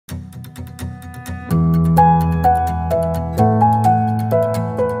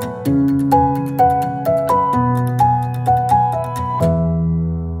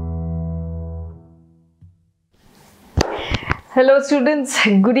students,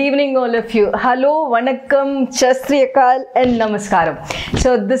 good evening all of you. Hello, Vanakkam, Chastriyakal and Namaskaram.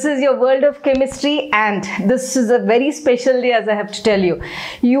 So this is your world of chemistry and this is a very special day as I have to tell you.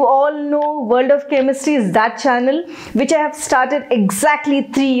 You all know World of Chemistry is that channel which I have started exactly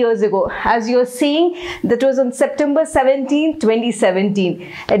 3 years ago. As you are seeing, that was on September 17, 2017.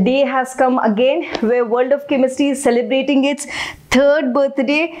 A day has come again where World of Chemistry is celebrating its third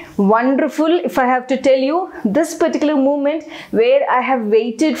birthday. Wonderful, if I have to tell you, this particular moment where I have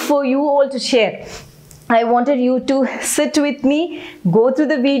waited for you all to share. I wanted you to sit with me, go through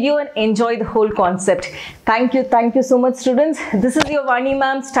the video and enjoy the whole concept. Thank you so much students. This is your Vani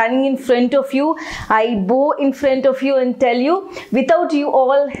Ma'am standing in front of you. I bow in front of you and tell you, without you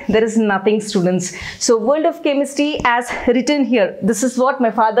all, there is nothing students. So World of Chemistry as written here. This is what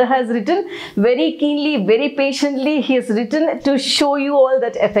my father has written. Very keenly, very patiently, he has written to show you all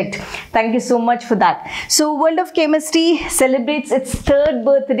that effect. Thank you so much for that. So World of Chemistry celebrates its third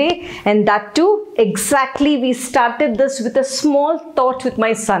birthday and that too exactly we started this with a small thought with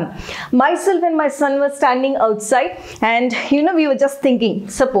my son. Myself and my son were standing outside and we were just thinking,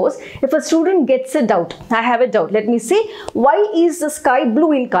 suppose if a student gets a doubt, I have a doubt, let me see, why is the sky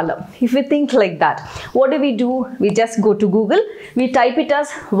blue in color? If we think like that, what do? We just go to Google, we type it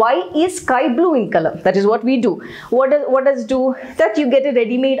as why is sky blue in color? That is what we do. What does do? That you get a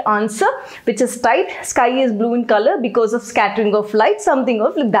ready-made answer which is typed sky is blue in color because of scattering of light, something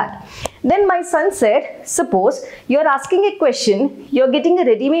of like that. Then my son said, suppose you're asking a question, you're getting a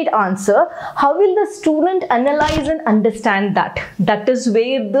ready-made answer, how will the student analyze and understand that? That is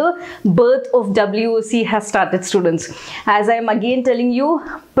where the birth of WOC has started students. As I am again telling you,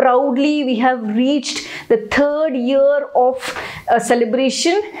 proudly we have reached the third year of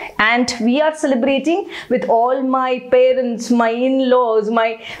celebration and we are celebrating with all my parents, my in-laws,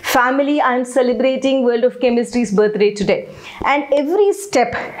 my family. I am celebrating World of Chemistry's birthday today. And every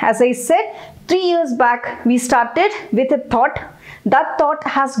step, as I said, 3 years back we started with a thought. That thought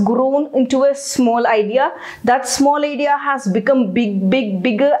has grown into a small idea. That small idea has become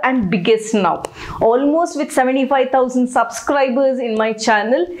bigger and biggest now. Almost with 75,000 subscribers in my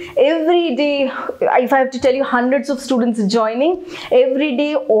channel. Every day, if I have to tell you, hundreds of students joining. Every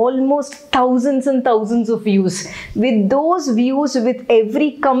day, almost thousands and thousands of views. With those views, with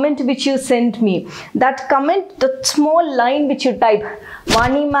every comment which you sent me, that comment, the small line which you type,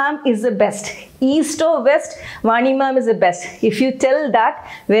 Vani Ma'am is the best. East or west, Vani Ma'am is the best. If you tell that,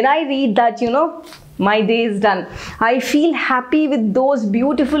 when I read that, my day is done. I feel happy with those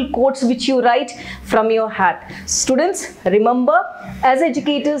beautiful quotes which you write from your heart. Students, remember, as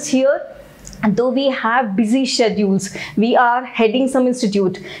educators here, though we have busy schedules, we are heading some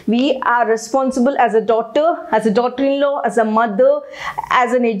institute, we are responsible as a daughter, as a daughter-in-law, as a mother,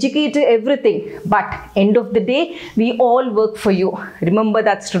 as an educator, everything. But end of the day, we all work for you. Remember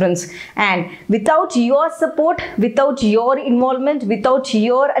that students. And without your support, without your involvement, without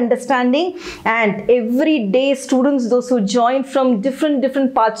your understanding, and every day students, those who join from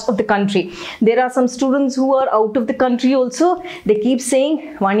different parts of the country. There are some students who are out of the country also. They keep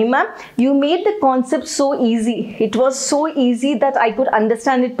saying, Vani Ma'am, you made the concept so easy. It was so easy that I could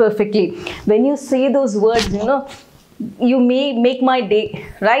understand it perfectly. When you say those words, you may make my day,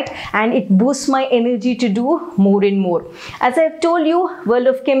 right? And it boosts my energy to do more and more. As I have told you, World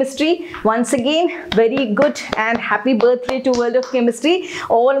of Chemistry, once again, very good and happy birthday to World of Chemistry.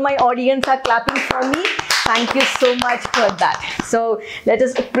 All my audience are clapping for me. Thank you so much for that. So let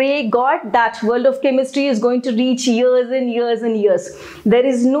us pray God that World of Chemistry is going to reach years and years and years. There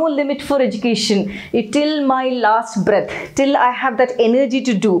is no limit for education. Till my last breath, till I have that energy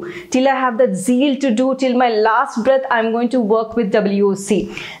to do, till I have that zeal to do, till my last breath, I am going to work with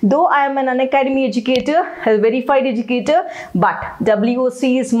WOC. Though I am an unacademy educator, a verified educator, but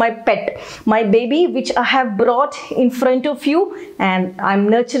WOC is my pet, my baby, which I have brought in front of you, and I'm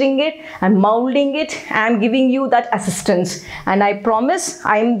nurturing it, I'm molding it, I'm giving you that assistance. And I promise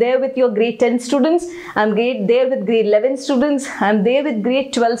I'm there with your grade 10 students, I'm there with grade 11 students, I'm there with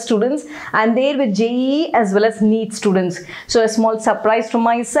grade 12 students, I'm there with JEE as well as NEET students. So a small surprise from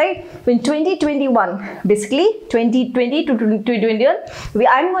my side, in 2021, basically 2020 to 2021,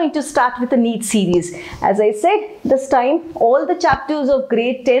 I'm going to start with a NEET series. As I said, this time all the chapters of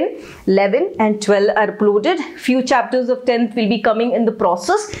grade 10, 11 and 12 are uploaded. Few chapters of 10th will be coming in the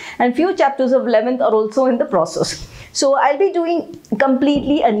process and few chapters of 11th are also in the process. So I'll be doing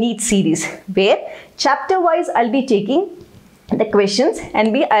completely a NEET series where chapter wise I'll be taking the questions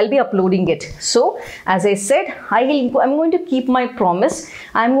and I'll be uploading it. So as I said, I'm going to keep my promise.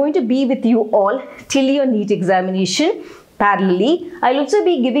 I'm going to be with you all till your NEET examination. Parallelly, I'll also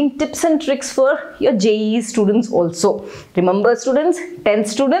be giving tips and tricks for your JEE students also. Remember students, 10th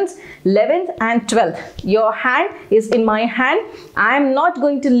students, 11th and 12th. Your hand is in my hand. I am not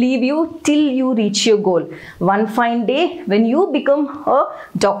going to leave you till you reach your goal. One fine day when you become a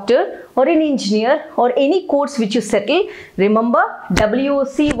doctor or an engineer or any course which you settle, remember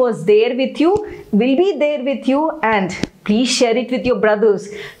WOC was there with you, will be there with you, and please share it with your brothers,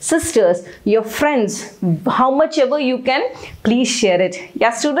 sisters, your friends, how much ever you can, please share it.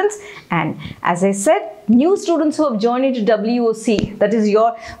 Yeah, students. And as I said, new students who have joined into WOC, that is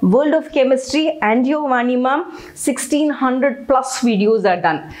your World of Chemistry and your Vani Ma'am, 1600 plus videos are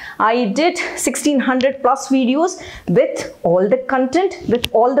done. I did 1600 plus videos with all the content, with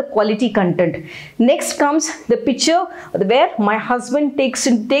all the quality content. Next comes the picture where my husband takes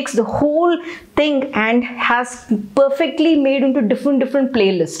the whole thing and has perfectly made into different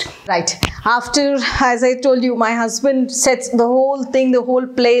playlist. Right. After, as I told you, my husband sets the whole thing, the whole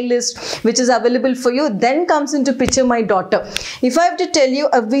playlist which is available for you. Then comes into picture my daughter. If I have to tell you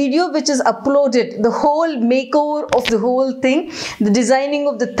a video which is uploaded, the whole makeover of the whole thing, the designing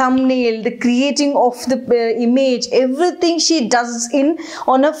of the thumbnail, the creating of the image, everything she does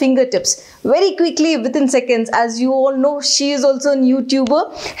on her fingertips. Very quickly, within seconds. As you all know, she is also a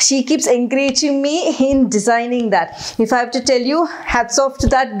YouTuber. She keeps encouraging me in designing that. If I have to tell you, hats off to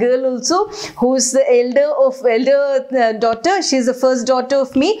that girl also, who is the elder daughter. She is the first daughter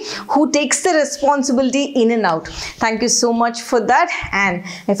of me, who takes the responsibility in and out. Thank you so much for that. And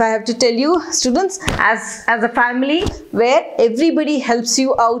if I have to tell you, students, as a family where everybody helps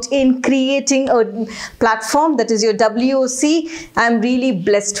you out in creating a platform, that is your WOC, I am really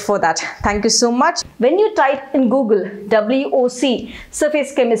blessed for that. Thank you so much. When you type in Google WOC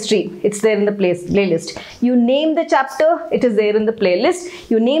surface chemistry, it's there in the playlist. You name the chapter, it is there in the playlist.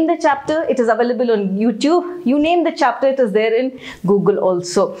 You name the chapter, it is available on YouTube. You name the chapter, it is there in Google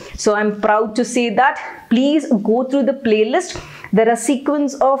also. So I'm proud to say that. Please go through the playlist. There are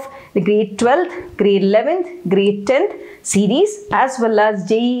sequence of the grade 12th, grade 11th, grade 10th series, as well as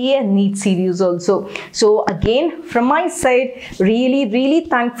JEE and NEET series also. So again, from my side, really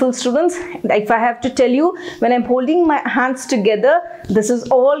thankful students. If I have to tell you, when I'm holding my hands together, this is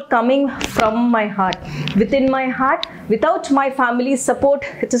all coming from my heart. Within my heart, without my family's support,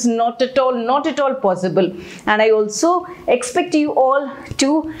 it is not at all possible. And I also expect you all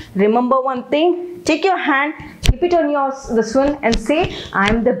to remember one thing. Take your hand, keep it on this one, and say, I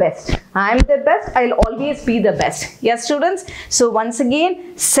am the best. I am the best. I'll always be the best. Yes, students. So once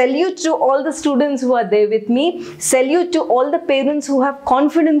again, salute to all the students who are there with me. Salute to all the parents who have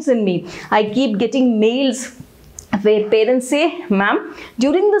confidence in me. I keep getting mails where parents say, ma'am,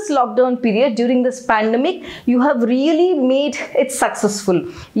 during this lockdown period, during this pandemic, you have really made it successful.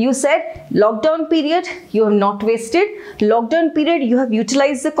 You said lockdown period, you have not wasted. Lockdown period, you have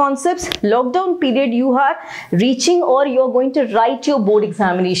utilized the concepts. Lockdown period, you are reaching, or you are going to write your board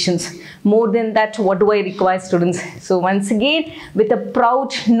examinations. More than that, what do I require, students? So once again, with a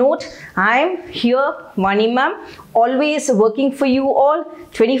proud note, I am here, Vani Ma'am, always working for you all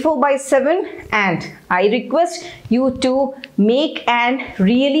 24/7, and I request you to make and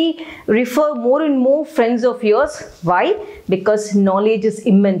really refer more and more friends of yours. Why? Because knowledge is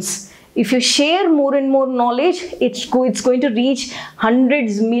immense. If you share more and more knowledge, it's going to reach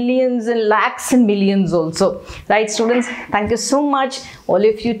hundreds, millions and lakhs and millions also. Right, students? Thank you so much. All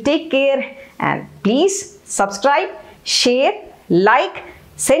of you take care, and please subscribe, share, like,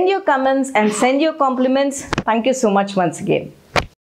 send your comments and send your compliments. Thank you so much once again.